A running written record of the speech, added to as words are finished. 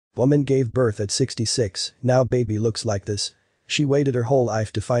Woman gave birth at 66, now baby looks like this. She waited her whole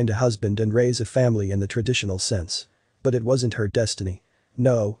life to find a husband and raise a family in the traditional sense. But it wasn't her destiny.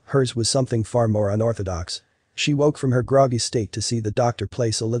 No, hers was something far more unorthodox. She woke from her groggy state to see the doctor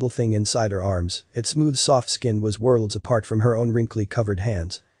place a little thing inside her arms. Its smooth soft skin was worlds apart from her own wrinkly covered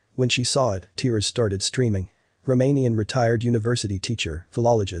hands. When she saw it, tears started streaming. Romanian retired university teacher,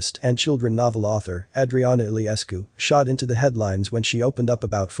 philologist and children novel author Adriana Iliescu shot into the headlines when she opened up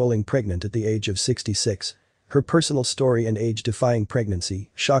about falling pregnant at the age of 66. Her personal story and age-defying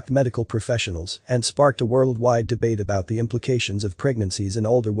pregnancy shocked medical professionals and sparked a worldwide debate about the implications of pregnancies in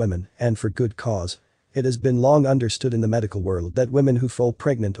older women, and for good cause. It has been long understood in the medical world that women who fall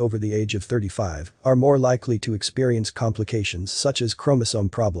pregnant over the age of 35 are more likely to experience complications such as chromosome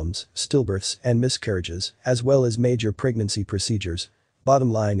problems, stillbirths and miscarriages, as well as major pregnancy procedures. Bottom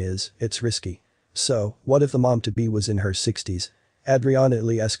line is, it's risky. So, what if the mom-to-be was in her 60s? Adriana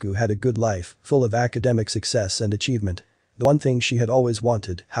Iliescu had a good life, full of academic success and achievement. The one thing she had always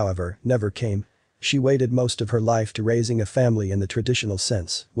wanted, however, never came. She waited most of her life to raising a family in the traditional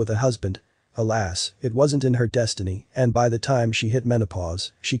sense, with a husband. Alas, it wasn't in her destiny, and by the time she hit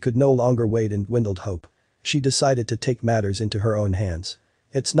menopause, she could no longer wait and dwindled hope. She decided to take matters into her own hands.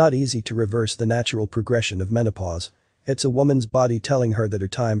 It's not easy to reverse the natural progression of menopause. It's a woman's body telling her that her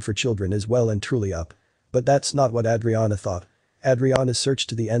time for children is well and truly up. But that's not what Adriana thought. Adriana searched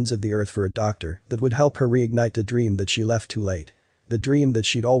to the ends of the earth for a doctor that would help her reignite the dream that she left too late. The dream that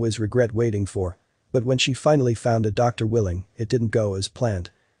she'd always regret waiting for. But when she finally found a doctor willing, it didn't go as planned.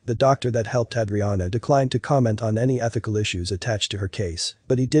 The doctor that helped Adriana declined to comment on any ethical issues attached to her case,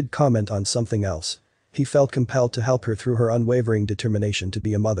 but he did comment on something else. He felt compelled to help her through her unwavering determination to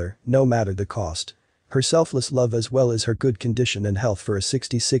be a mother, no matter the cost. Her selfless love as well as her good condition and health for a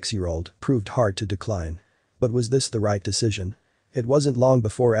 66-year-old proved hard to decline. But was this the right decision? It wasn't long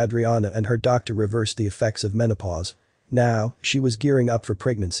before Adriana and her doctor reversed the effects of menopause. Now, she was gearing up for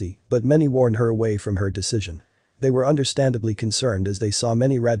pregnancy, but many warned her away from her decision. They were understandably concerned as they saw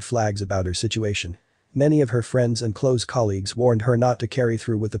many red flags about her situation. Many of her friends and close colleagues warned her not to carry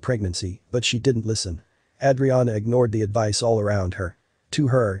through with the pregnancy, but she didn't listen. Adriana ignored the advice all around her. To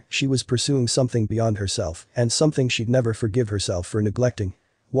her, she was pursuing something beyond herself, and something she'd never forgive herself for neglecting.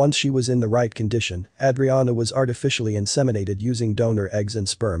 Once she was in the right condition, Adriana was artificially inseminated using donor eggs and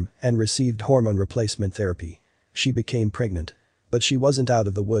sperm and received hormone replacement therapy. She became pregnant. But she wasn't out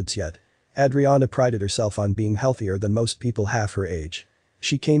of the woods yet. Adriana prided herself on being healthier than most people half her age.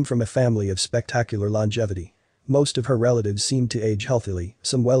 She came from a family of spectacular longevity. Most of her relatives seemed to age healthily,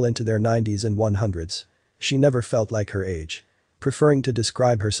 some well into their 90s and 100s. She never felt like her age. Preferring to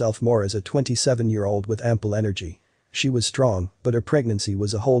describe herself more as a 27-year-old with ample energy. She was strong, but her pregnancy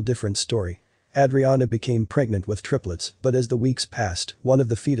was a whole different story. Adriana became pregnant with triplets, but as the weeks passed, one of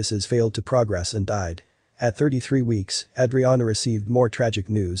the fetuses failed to progress and died. At 33 weeks, Adriana received more tragic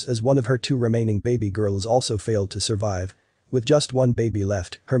news as one of her 2 remaining baby girls also failed to survive. With just one baby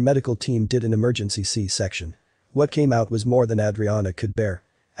left, her medical team did an emergency C-section. What came out was more than Adriana could bear.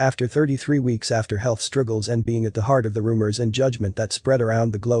 After 33 weeks after health struggles and being at the heart of the rumors and judgment that spread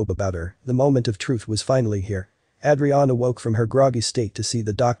around the globe about her, the moment of truth was finally here. Adriana woke from her groggy state to see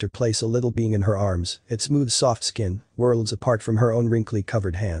the doctor place a little being in her arms, its smooth soft skin, worlds apart from her own wrinkly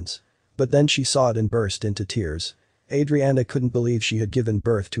covered hands. But then she saw it and burst into tears. Adriana couldn't believe she had given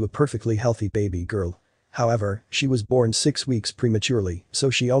birth to a perfectly healthy baby girl. However, she was born 6 weeks prematurely,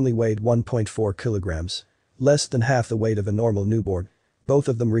 so she only weighed 1.4 kilograms. Less than half the weight of a normal newborn. Both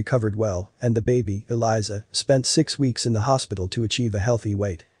of them recovered well, and the baby, Eliza, spent 6 weeks in the hospital to achieve a healthy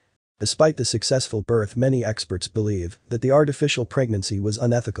weight. Despite the successful birth, many experts believe that the artificial pregnancy was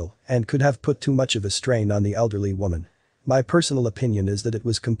unethical and could have put too much of a strain on the elderly woman. My personal opinion is that it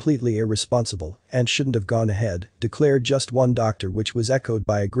was completely irresponsible and shouldn't have gone ahead, declared just one doctor, which was echoed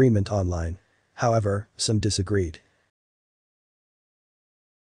by agreement online. However, some disagreed.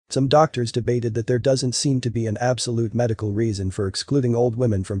 Some doctors debated that there doesn't seem to be an absolute medical reason for excluding old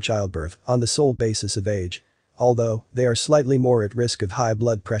women from childbirth on the sole basis of age. Although, they are slightly more at risk of high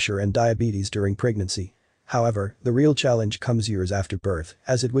blood pressure and diabetes during pregnancy. However, the real challenge comes years after birth,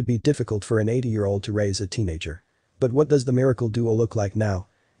 as it would be difficult for an 80-year-old to raise a teenager. But what does the miracle duo look like now?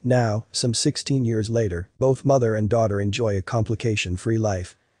 Now, some 16 years later, both mother and daughter enjoy a complication-free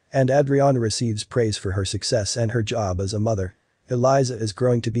life. And Adriana receives praise for her success and her job as a mother. Eliza is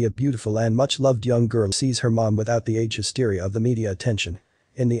growing to be a beautiful and much-loved young girl, sees her mom without the age hysteria of the media attention.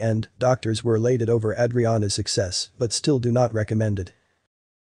 In the end, doctors were elated over Adriana's success, but still do not recommend it.